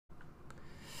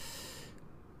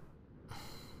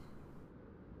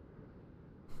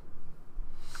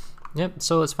Yep,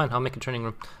 so it's fine. I'll make a training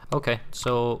room. Okay,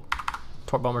 so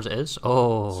torp bombers it is.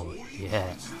 Oh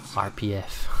yeah,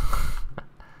 RPF.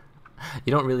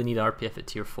 You don't really need RPF at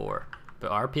tier 4,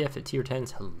 but RPF at tier 10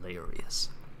 is hilarious.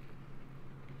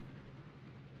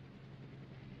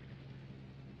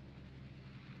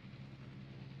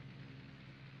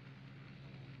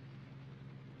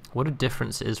 What a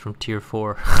difference it is from tier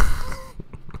 4.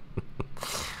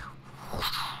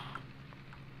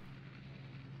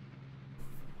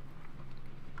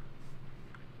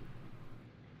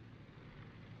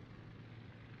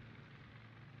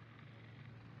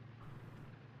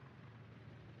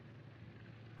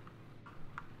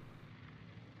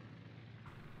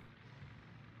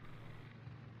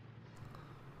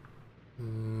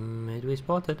 Midway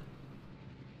spotted.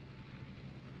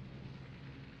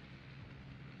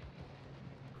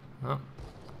 Oh.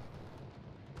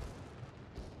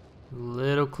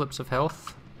 Little clips of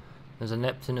health. There's a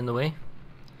Neptune in the way.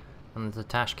 And there's a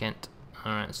Tashkent.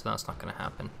 Alright, so that's not going to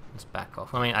happen. Let's back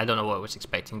off. I mean, I don't know what I was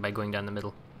expecting by going down the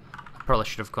middle. I probably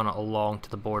should have gone along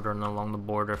to the border and along the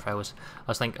border if I was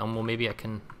thinking, well, maybe I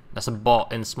can... That's a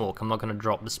bot in smoke. I'm not going to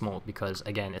drop the smoke because,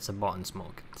 again, it's a bot in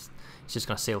smoke. It's just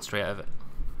going to sail straight out of it.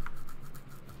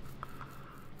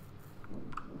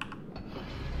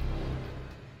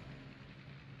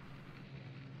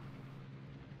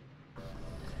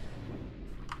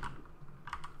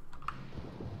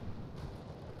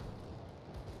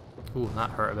 Ooh, that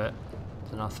hurt a bit.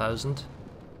 It's another 1,000.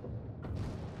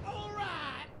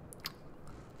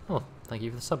 Oh, thank you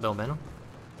for the sub, Bill Benham.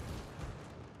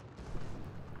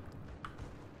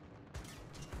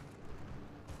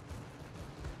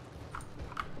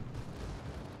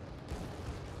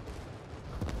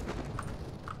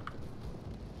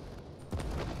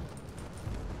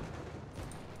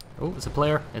 Oh, it's a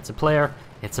player. It's a player.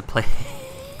 It's a player.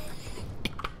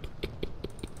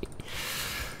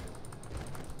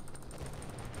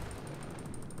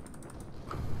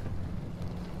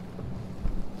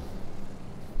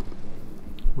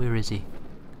 Where is he?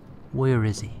 Where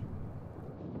is he?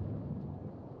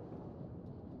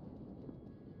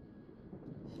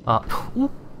 Ooh,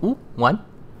 ooh, 1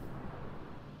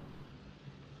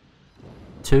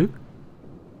 2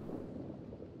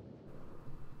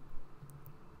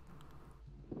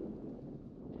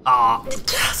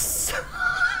 yes!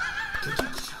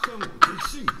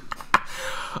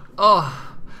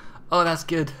 Oh, that's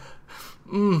good.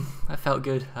 That felt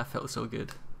good. That felt so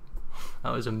good.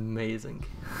 That was amazing.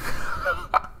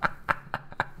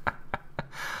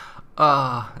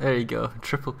 There you go.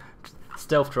 Triple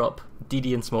stealth drop.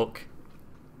 DD and smoke.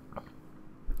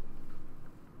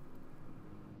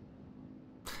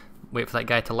 Wait for that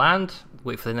guy to land.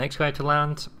 Wait for the next guy to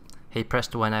land. Hey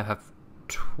presto, I now have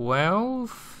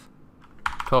 12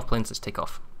 planes. Let's take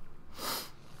off.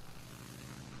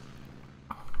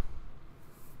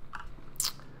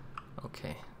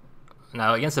 Okay.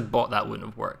 Now against a bot that wouldn't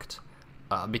have worked.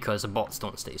 Because the bots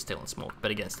don't stay still in smoke,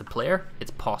 but against the player,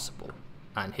 it's possible.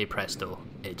 And hey presto,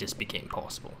 it just became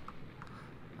possible.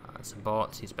 It's a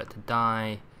bot, he's about to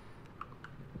die.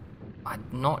 I'm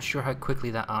not sure how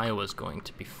quickly that Iowa is going,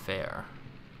 to be fair.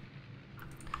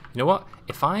 You know what?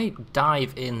 If I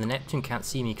dive in, the Neptune can't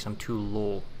see me because I'm too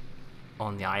low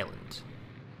on the island.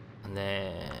 And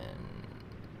then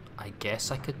I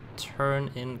guess I could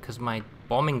turn in, because my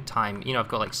bombing time, you know, I've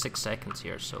got like 6 seconds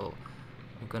here, so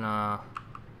I'm gonna...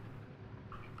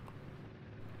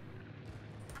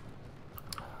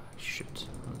 Shoot,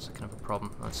 that's kind of a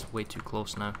problem. That's way too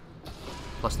close now.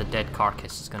 Plus the dead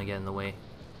carcass is going to get in the way.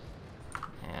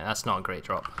 Yeah, that's not a great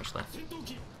drop, actually.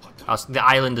 The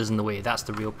island is in the way, that's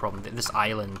the real problem. This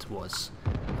island was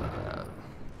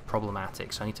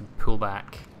problematic, so I need to pull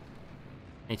back.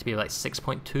 I need to be like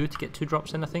 6.2 to get 2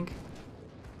 drops in, I think.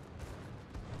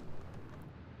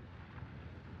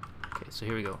 Okay, so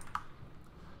here we go.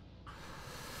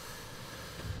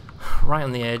 Right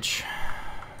on the edge.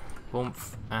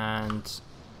 Boomf, and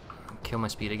kill my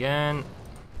speed again.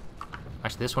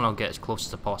 Actually, this one I'll get as close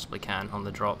as I possibly can on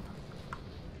the drop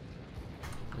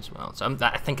as well. So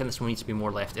I think this one needs to be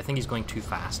more left. I think he's going too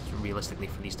fast, realistically,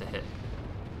 for these to hit.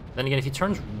 Then again, if he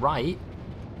turns right,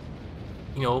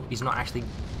 you know, he's not actually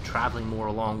traveling more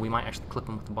along. We might actually clip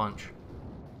him with a bunch.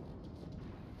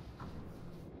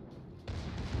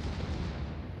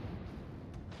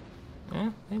 Yeah,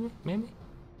 maybe.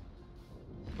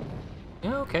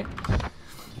 Yeah, okay.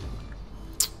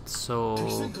 So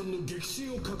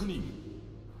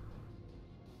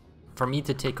for me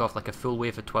to take off like a full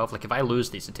wave of 12, like if I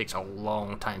lose these, it takes a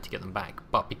long time to get them back.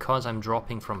 But because I'm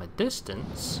dropping from a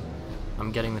distance,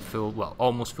 I'm getting the full, well,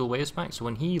 almost full waves back. So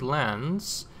when he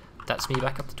lands, that's me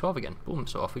back up to 12 again. Boom,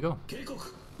 so off we go.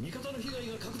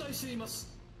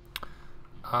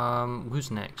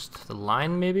 Who's next? The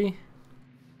line, maybe?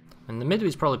 And the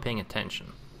midway's probably paying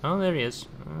attention. Oh, there he is.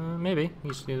 Maybe.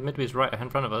 The midway's right in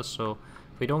front of us, so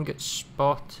if we don't get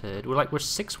spotted... We're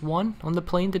 6-1 on the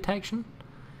plane detection.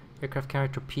 Aircraft carrier,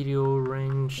 torpedo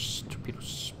range, torpedo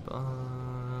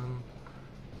spam...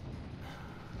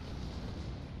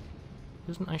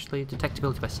 Isn't actually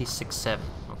detectability by C6-7.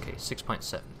 Okay,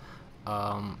 6.7.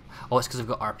 Oh, it's because I've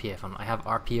got RPF on. I have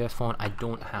RPF on. I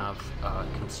don't have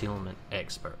concealment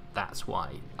expert. That's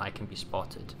why I can be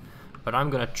spotted. But I'm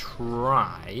gonna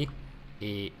try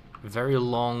a very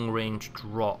long range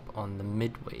drop on the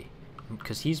midway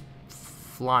because he's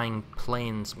flying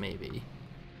planes. Maybe.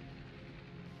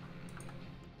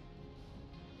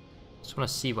 Just want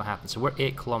to see what happens. So we're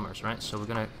 8 kilometers, right? So we're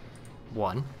gonna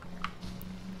 1.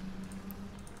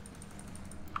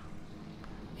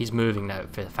 He's moving now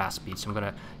at fast speed, so I'm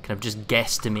gonna kind of just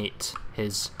guesstimate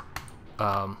his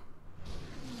oh,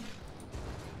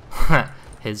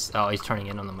 he's turning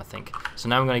in on them, I think. So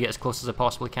now I'm gonna get as close as I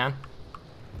possibly can.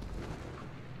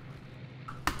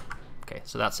 Okay,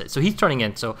 so that's it. So he's turning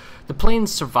in. So the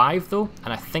planes survive though,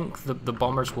 and I think the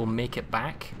bombers will make it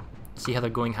back. See how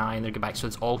they're going high and they get back. So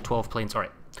it's all 12 planes. All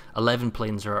right, 11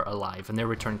 planes are alive, and they're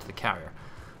returned to the carrier.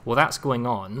 Well, that's going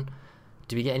on.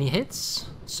 Do we get any hits?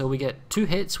 So we get 2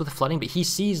 hits with the flooding, but he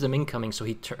sees them incoming, so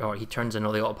he turns in,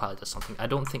 or the autopilot does something. I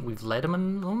don't think we've led him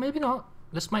in. Well, maybe not.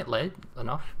 This might lead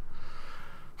enough.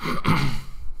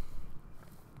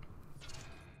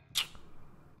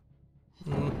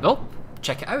 Oh,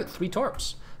 check it out. 3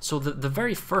 torps. So the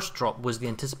very first drop was the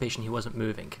anticipation he wasn't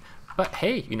moving. But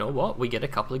hey, you know what? We get a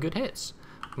couple of good hits.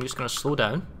 I'm just going to slow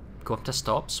down, go up to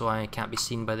stop so I can't be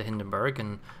seen by the Hindenburg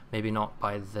and maybe not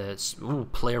by the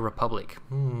Player Republic.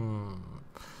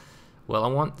 Well, I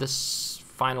want this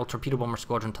final torpedo bomber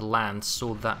squadron to land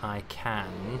so that I can...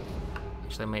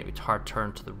 Actually, I might hard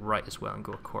turn to the right as well and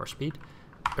go at core speed.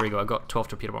 There we go, I've got 12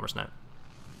 torpedo bombers now.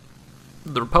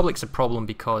 The Republic's a problem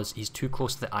because he's too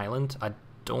close to the island. I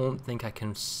don't think I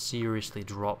can seriously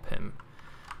drop him.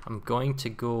 I'm going to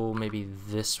go maybe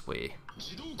this way.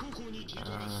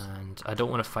 And I don't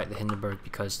want to fight the Hindenburg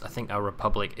because I think our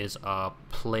Republic is a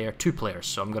player, 2 players,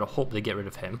 so I'm going to hope they get rid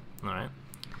of him. Alright.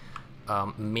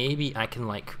 Maybe I can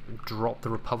like drop the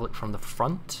Republic from the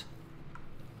front.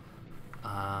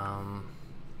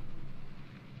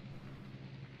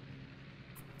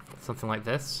 Something like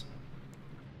this.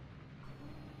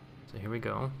 So here we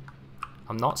go.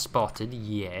 I'm not spotted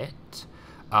yet.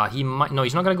 He might, no,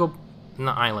 he's not going to go in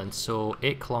the island, so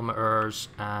 8 kilometers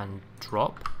and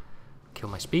drop. Kill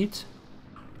my speed.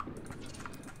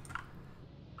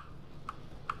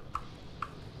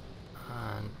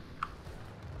 And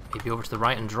maybe over to the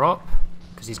right and drop,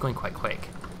 because he's going quite quick.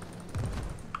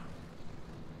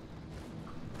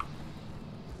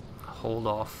 Hold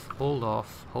off, hold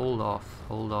off, hold off,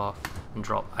 hold off, and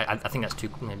drop. I think that's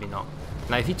too, maybe not.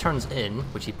 Now if he turns in,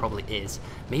 which he probably is,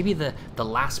 maybe the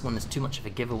last one is too much of a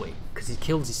giveaway, because he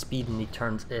kills his speed and he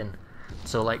turns in.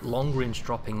 So like long range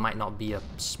dropping might not be a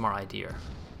smart idea.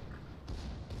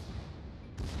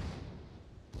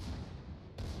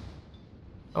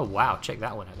 Oh wow, check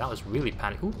that one out. That was really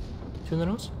panic. Ooh, 2 in the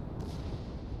nose?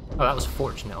 Oh, that was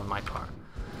fortunate on my part.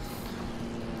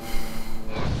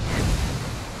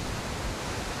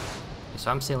 So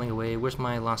I'm sailing away. Where's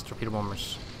my last torpedo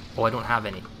bombers? Oh, I don't have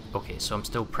any. Okay, so I'm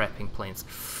still prepping planes.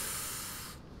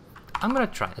 I'm gonna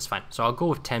try, it's fine. So I'll go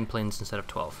with 10 planes instead of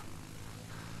 12.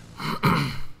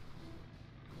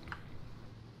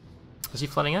 Is he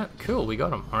flooding out? Cool, we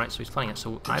got him. Alright, so he's flooding out.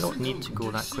 So I don't need to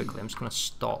go that quickly. I'm just gonna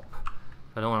stop.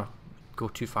 I don't want to go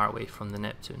too far away from the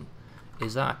Neptune.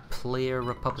 Is that a player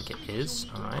Republic? It is.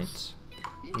 Alright.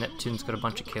 Neptune's got a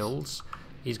bunch of kills.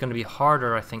 He's going to be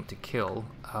harder, I think, to kill.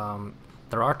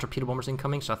 There are torpedo bombers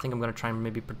incoming, so I think I'm going to try and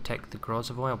maybe protect the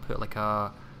Grozavoy. I'll put like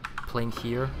a plane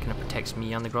here, kind of protects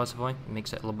me and the Grozavoy. It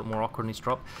makes it a little bit more awkward when he's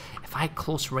dropped. If I had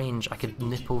close range, I could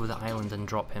nip over the island and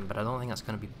drop him, but I don't think that's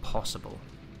going to be possible.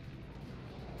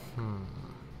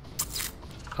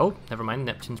 Oh, never mind.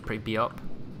 Neptune's pretty beat up.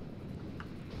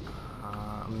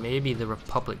 Maybe the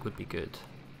Republic would be good.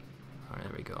 Alright,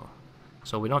 there we go.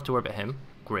 So we don't have to worry about him.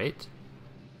 Great.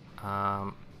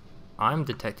 I'm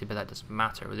detected, but that doesn't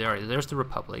matter. There's the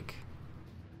Republic.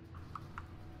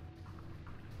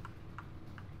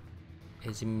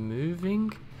 Is he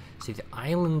moving? See, the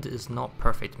island is not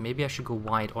perfect. Maybe I should go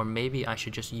wide, or maybe I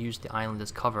should just use the island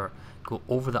as cover, go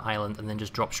over the island, and then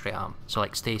just drop straight at him. So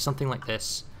like stay something like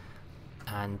this,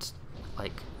 and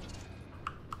like,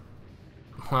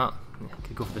 well, I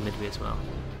could go for the midway as well.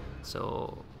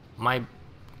 So my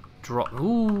drop,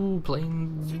 ooh,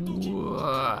 plane.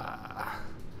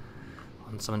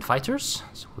 on summon fighters,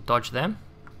 so we'll dodge them.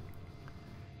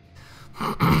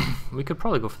 We could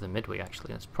probably go for the midway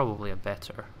actually, that's probably a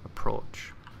better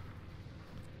approach.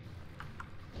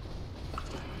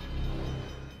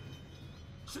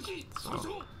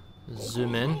 So,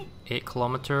 zoom in, 8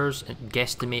 kilometers, and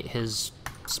guesstimate his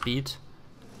speed.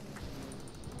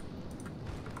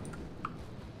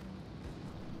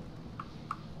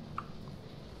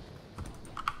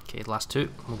 Okay, last 2,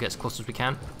 we'll get as close as we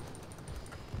can.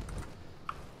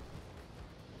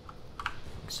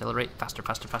 Accelerate, faster,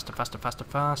 faster, faster, faster, faster,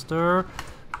 faster.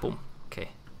 Boom, okay.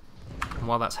 And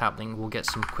while that's happening, we'll get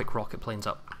some quick rocket planes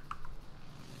up.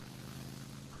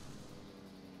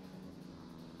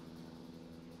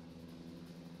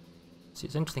 See,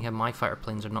 it's interesting how my fire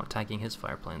planes are not tagging his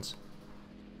fire planes.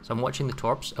 So I'm watching the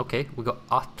torps. Okay, we got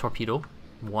a torpedo,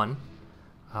 1.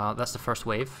 That's the first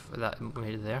wave that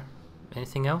made it there.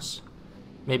 Anything else?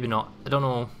 Maybe not. I don't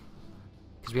know,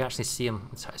 because we actually see him.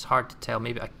 It's hard to tell.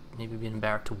 Maybe being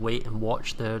better to wait and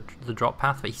watch the drop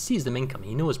path. But he sees them incoming.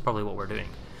 He knows probably what we're doing.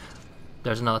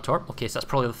 There's another torp. Okay, so that's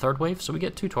probably the 3rd wave. So we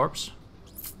get 2 torps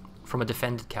from a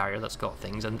defended carrier that's got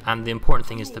things. And the important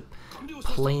thing is the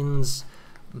planes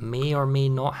may or may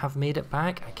not have made it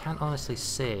back. I can't honestly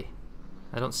say.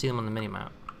 I don't see them on the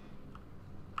minimap.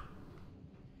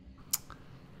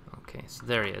 Okay, so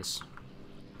there he is.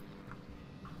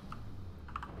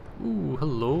 Ooh,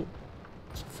 hello.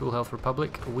 It's full health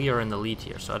Republic. We are in the lead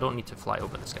here, so I don't need to fly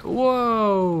over this guy.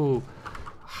 Whoa!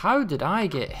 How did I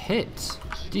get hit?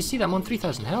 Do you see that? I'm on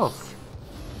 3,000 health.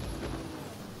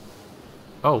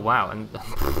 Oh, wow. And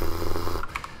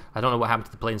I don't know what happened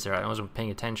to the planes there. I wasn't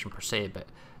paying attention per se, but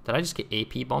did I just get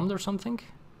AP bombed or something?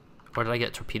 Or did I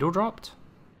get torpedo dropped?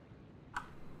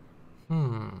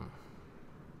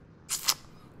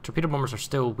 Torpedo bombers are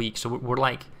still weak, so we're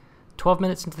like 12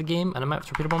 minutes into the game and I'm out of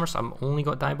torpedo bombers. I'm only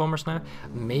got dive bombers now.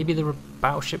 Maybe the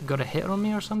battleship got a hit on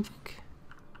me or something?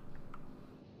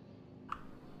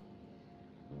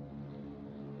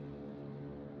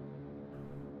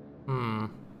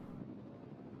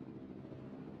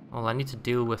 Well, I need to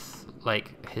deal with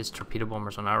like his torpedo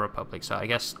bombers on our Republic, so I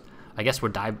guess we're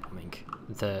dive bombing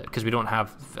because we don't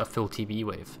have a full TB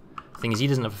wave. The thing is, he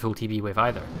doesn't have a full TB wave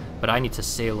either, but I need to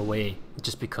sail away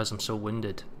just because I'm so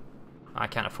winded. I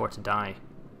can't afford to die.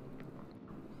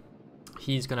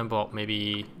 He's gonna bot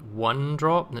maybe 1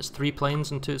 drop, and it's 3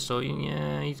 planes and 2, so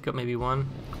yeah, he's got maybe 1.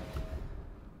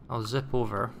 I'll zip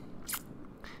over,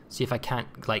 see if I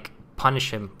can't like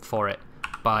punish him for it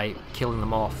by killing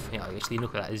them off. Yeah, actually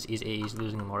look at that, he's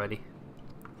losing them already.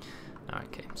 Alright,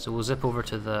 okay, so we'll zip over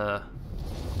to the...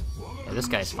 Yeah, this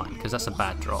guy's fine, because that's a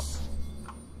bad drop.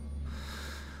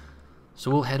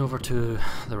 So we'll head over to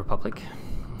the Republic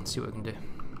and see what we can do.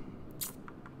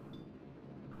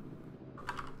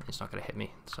 It's not going to hit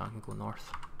me, so I can go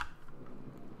north.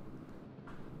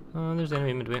 Oh, there's the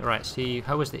enemy midway. Right, see,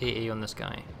 how was the AA on this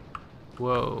guy?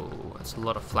 Whoa, that's a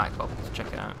lot of flak bubbles. Check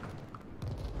it out.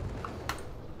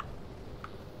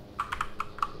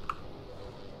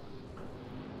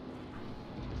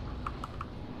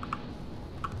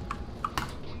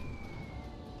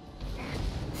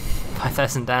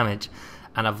 $5,000 damage,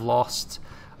 and I've lost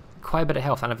quite a bit of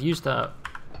health, and I've used a...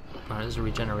 Oh, there's a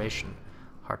regeneration.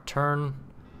 Hard turn.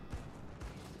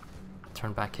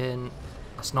 Turn back in.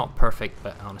 It's not perfect,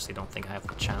 but I honestly don't think I have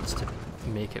the chance to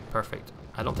make it perfect.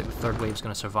 I don't think the 3rd wave is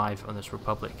going to survive on this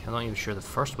Republic. I'm not even sure the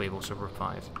 1st wave will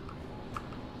survive.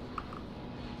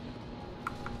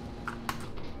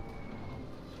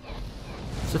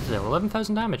 Citadel,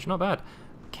 11,000 damage, not bad.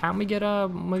 Can we get a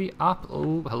maybe up?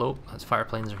 Oh, hello. That's fire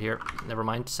planes are here. Never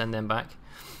mind. Send them back.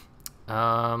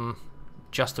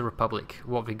 Just the Republic.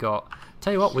 What have we got?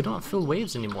 Tell you what, we don't have full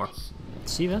waves anymore.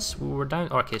 See this? We're down.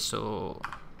 Okay, so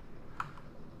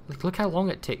look how long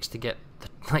it takes to get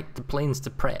the planes to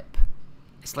prep.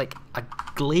 It's like a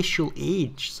glacial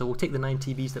age. So we'll take the 9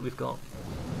 TVs that we've got.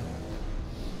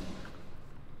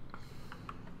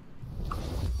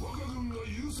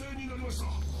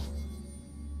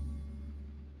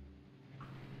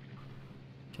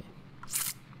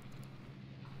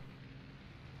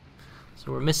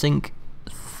 So we're missing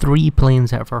 3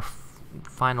 planes out of our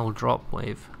final drop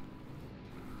wave.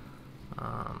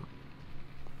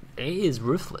 It is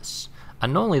ruthless,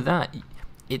 and not only that,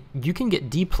 you can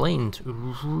get deplaned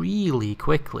really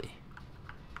quickly.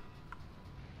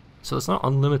 So it's not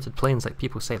unlimited planes like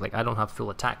people say. Like, I don't have full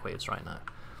attack waves right now.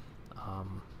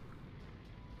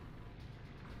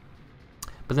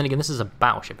 But then again, this is a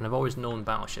battleship, and I've always known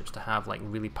battleships to have like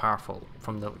really powerful,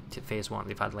 from the phase 1,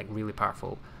 they've had like really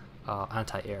powerful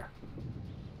anti-air,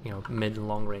 you know, mid and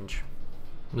long range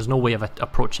There's no way of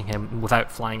approaching him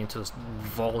without flying into this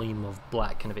volume of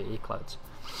black kind of AA clouds.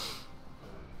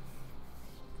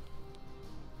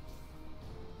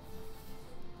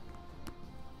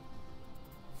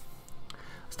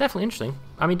 It's definitely interesting.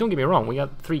 I mean, don't get me wrong, we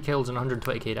got 3 kills and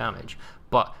 120k damage,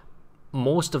 but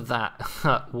most of that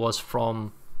was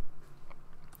from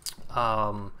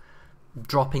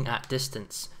dropping at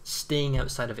distance, staying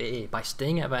outside of AA. By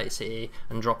staying outside of AA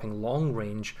and dropping long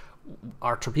range,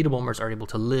 our torpedo bombers are able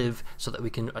to live so that we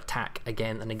can attack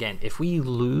again and again. If we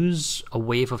lose a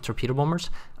wave of torpedo bombers,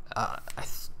 I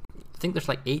think there's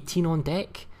like 18 on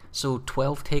deck, so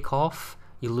 12 take off,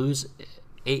 you lose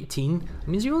 18, it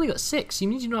means you only got 6, it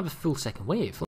means you don't have a full second wave.